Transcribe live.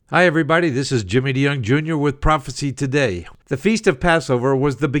Hi, everybody. This is Jimmy DeYoung Jr. with Prophecy Today. The Feast of Passover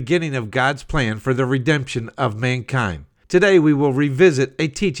was the beginning of God's plan for the redemption of mankind. Today, we will revisit a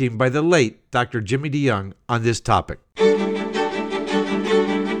teaching by the late Dr. Jimmy DeYoung on this topic.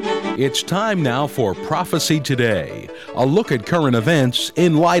 It's time now for Prophecy Today, a look at current events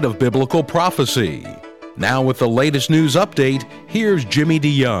in light of biblical prophecy. Now with the latest news update, here's Jimmy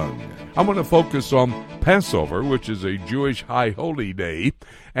DeYoung. I want to focus on Passover, which is a Jewish high holy day,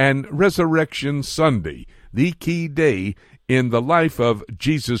 and Resurrection Sunday, the key day in the life of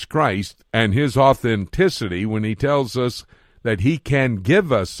Jesus Christ and his authenticity when he tells us that he can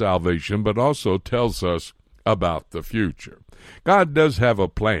give us salvation, but also tells us about the future. God does have a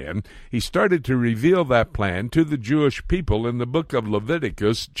plan. He started to reveal that plan to the Jewish people in the book of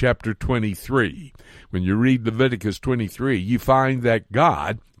Leviticus, chapter 23. When you read Leviticus 23, you find that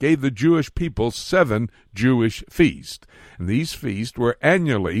God gave the Jewish people 7 Jewish feasts. And these feasts were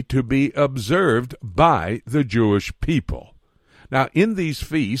annually to be observed by the Jewish people. Now, in these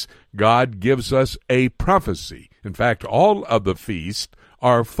feasts, God gives us a prophecy. In fact, all of the feasts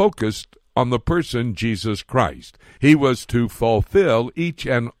are focused on the person Jesus Christ. He was to fulfill each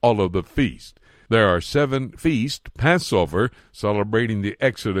and all of the feasts. There are 7 feasts: Passover, celebrating the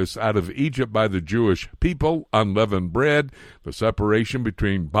exodus out of Egypt by the Jewish people; unleavened bread, the separation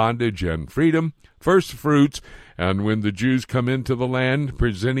between bondage and freedom; first fruits, and when the Jews come into the land,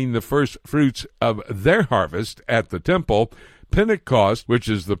 presenting the first fruits of their harvest at the temple; Pentecost, which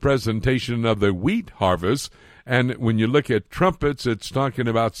is the presentation of the wheat harvest. And when you look at trumpets, it's talking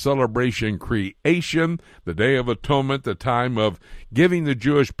about celebration creation, the Day of Atonement, the time of giving the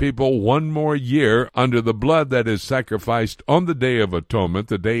Jewish people one more year under the blood that is sacrificed on the Day of Atonement,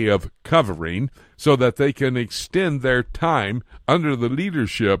 the Day of Covering, so that they can extend their time under the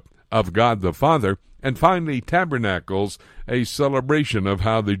leadership of God the Father. And finally, Tabernacles, a celebration of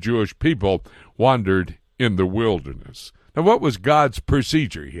how the Jewish people wandered in the wilderness. Now, what was God's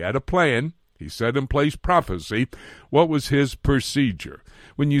procedure? He had a plan. He set in place prophecy. What was his procedure?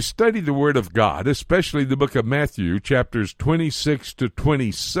 When you study the Word of God, especially the book of Matthew, chapters 26 to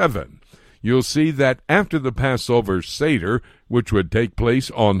 27, you'll see that after the Passover Seder, which would take place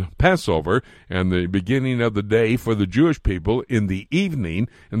on Passover and the beginning of the day for the Jewish people in the evening,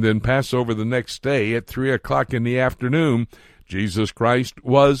 and then Passover the next day at 3 o'clock in the afternoon, Jesus Christ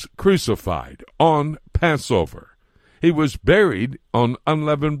was crucified on Passover. He was buried on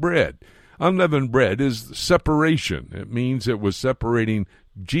unleavened bread. Unleavened bread is separation. It means it was separating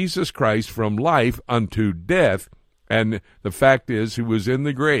Jesus Christ from life unto death. And the fact is, he was in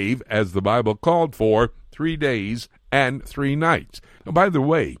the grave, as the Bible called for, 3 days and 3 nights. Now, by the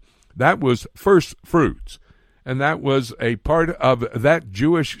way, that was first fruits. And that was a part of that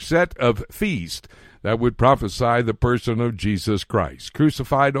Jewish set of feast that would prophesy the person of Jesus Christ.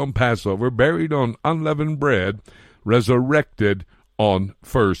 Crucified on Passover, buried on unleavened bread, resurrected on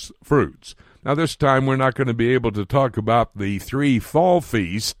first fruits. Now, this time we're not going to be able to talk about the 3 fall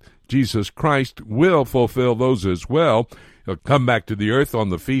feasts. Jesus Christ will fulfill those as well. He'll come back to the earth on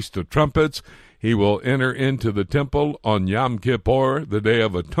the Feast of Trumpets. He will enter into the temple on Yom Kippur, the Day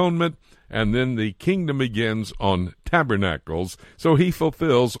of Atonement, and then the kingdom begins on Tabernacles, so he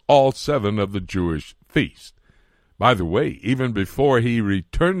fulfills all 7 of the Jewish feasts. By the way, even before he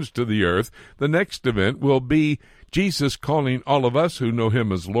returns to the earth, the next event will be Jesus calling all of us who know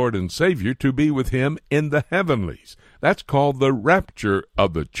him as Lord and Savior to be with him in the heavenlies. That's called the rapture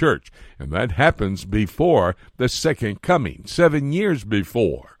of the church, and that happens before the second coming, 7 years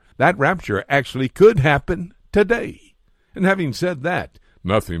before. That rapture actually could happen today. And having said that,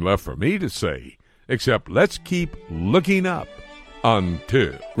 nothing left for me to say, except let's keep looking up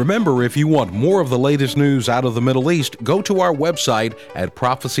until. Remember, if you want more of the latest news out of the Middle East, go to our website at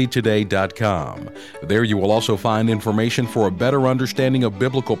prophecytoday.com. There you will also find information for a better understanding of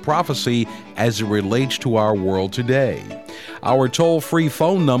biblical prophecy as it relates to our world today. Our toll-free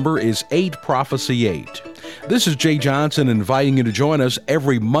phone number is 8-PROPHECY-8. This is Jay Johnson inviting you to join us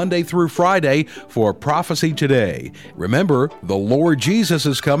every Monday through Friday for Prophecy Today. Remember, the Lord Jesus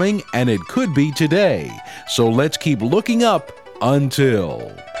is coming, and it could be today. So let's keep looking up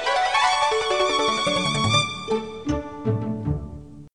until.